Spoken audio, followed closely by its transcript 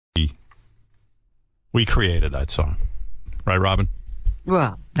We created that song. Right, Robin?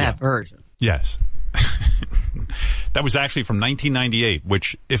 Well, that version. Yes. That was actually from 1998,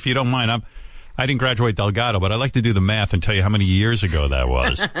 which, if you don't mind, I didn't graduate Delgado, but I like to do the math and tell you how many years ago that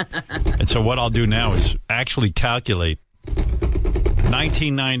was. And so what I'll do now is actually calculate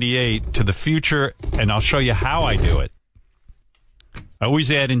 1998 to the future, and I'll show you how I do it. I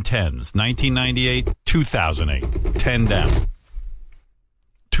always add in tens. 1998, 2008, 10 down.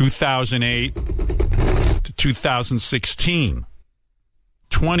 2008 to 2016,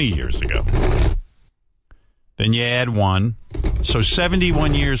 20 years ago. Then you add one. So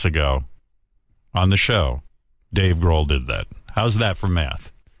 71 years ago on the show, Dave Grohl did that. How's that for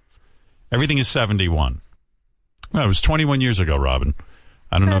math? Everything is 71. Well, it was 21 years ago, Robin.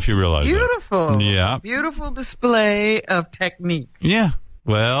 I don't know if you realize beautiful. that. Yeah. Beautiful display of technique. Yeah.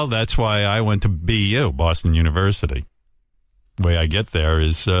 Well, that's why I went to BU, Boston University. The way I get there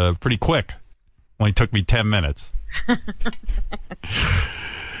is pretty quick. Only took me 10 minutes.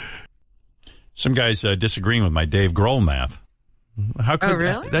 Some guys disagreeing with my Dave Grohl math. How could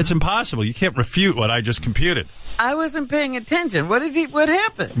really? That's impossible. You can't refute what I just computed. I wasn't paying attention. What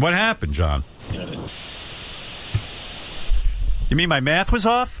happened? What happened, John? You mean my math was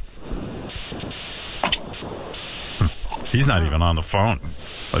off? He's not even on the phone.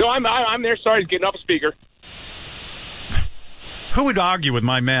 No, I'm there. Sorry, getting off a speaker. Who would argue with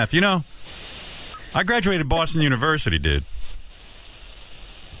my math? You know, I graduated Boston University, dude.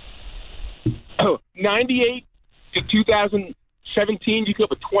 Oh, 98 to 2017, you come up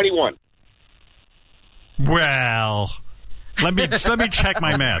with 21. Well, let me check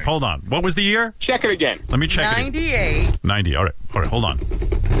my math. Hold on. What was the year? Check it again. Let me check 98. it. 90. All right, hold on.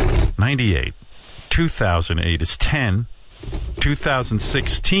 98. 2008 is 10.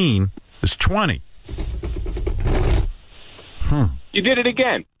 2016 is 20. You did it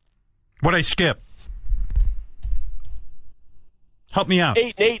again. What'd I skip? Help me out.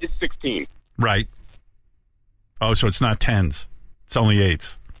 8 and 8 is 16. Right. Oh, so it's not tens. It's only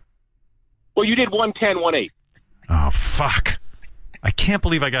eights. Well, you did 110, 18. Oh, fuck. I can't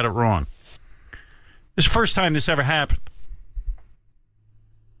believe I got it wrong. This is the first time this ever happened.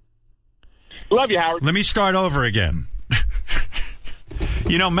 Love you, Howard. Let me start over again.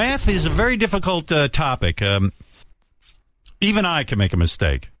 You know, math is a very difficult topic. Even I can make a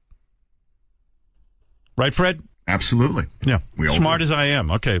mistake. Right, Fred? Absolutely. Yeah. Smart do. as I am.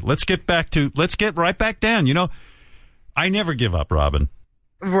 Okay, let's get right back down. You know, I never give up, Robin.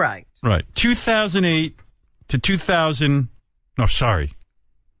 Right. Right. 2008 to 2000. No, sorry.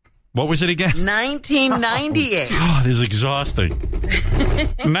 What was it again? 1998. Oh, this is exhausting.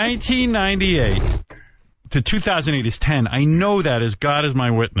 1998 to 2008 is 10. I know that as God is my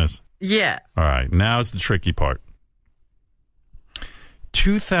witness. Yes. All right. Now's the tricky part.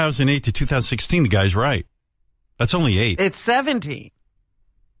 2008 to 2016, the guy's right. That's only 8. It's 17.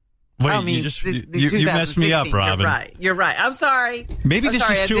 Wait, I mean, you messed me up, Robin. You're right. I'm sorry. Maybe this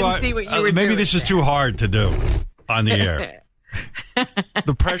is too hard. Maybe this is too hard to do on the air.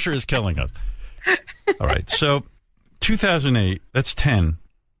 The pressure is killing us. All right. So 2008, that's 10.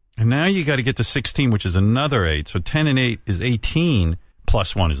 And now you got to get to 16, which is another 8. So 10 and 8 is 18,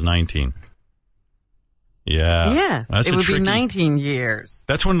 plus 1 is 19. Yeah. Yes. That's it would tricky, be 19 years.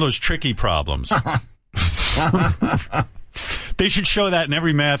 That's one of those tricky problems. They should show that in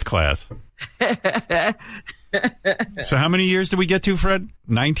every math class. So how many years did we get to, Fred?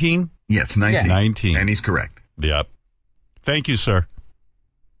 19? Yes, 19. Yeah. 19. And he's correct. Yep. Thank you, sir.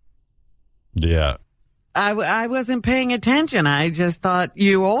 Yeah. I wasn't paying attention. I just thought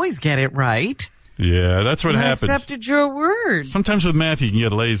you always get it right. Yeah, that's what happens. I accepted your word. Sometimes with math, you can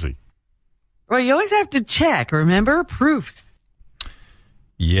get lazy. Well, you always have to check, remember? Proofs.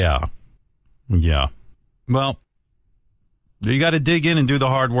 Yeah. Yeah. Well, you got to dig in and do the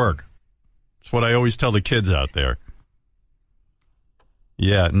hard work. That's what I always tell the kids out there.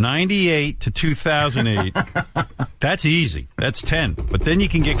 Yeah, 98 to 2008. That's easy. That's 10. But then you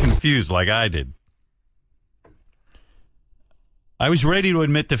can get confused like I did. I was ready to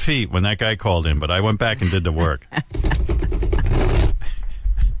admit defeat when that guy called in, but I went back and did the work.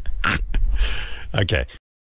 Okay.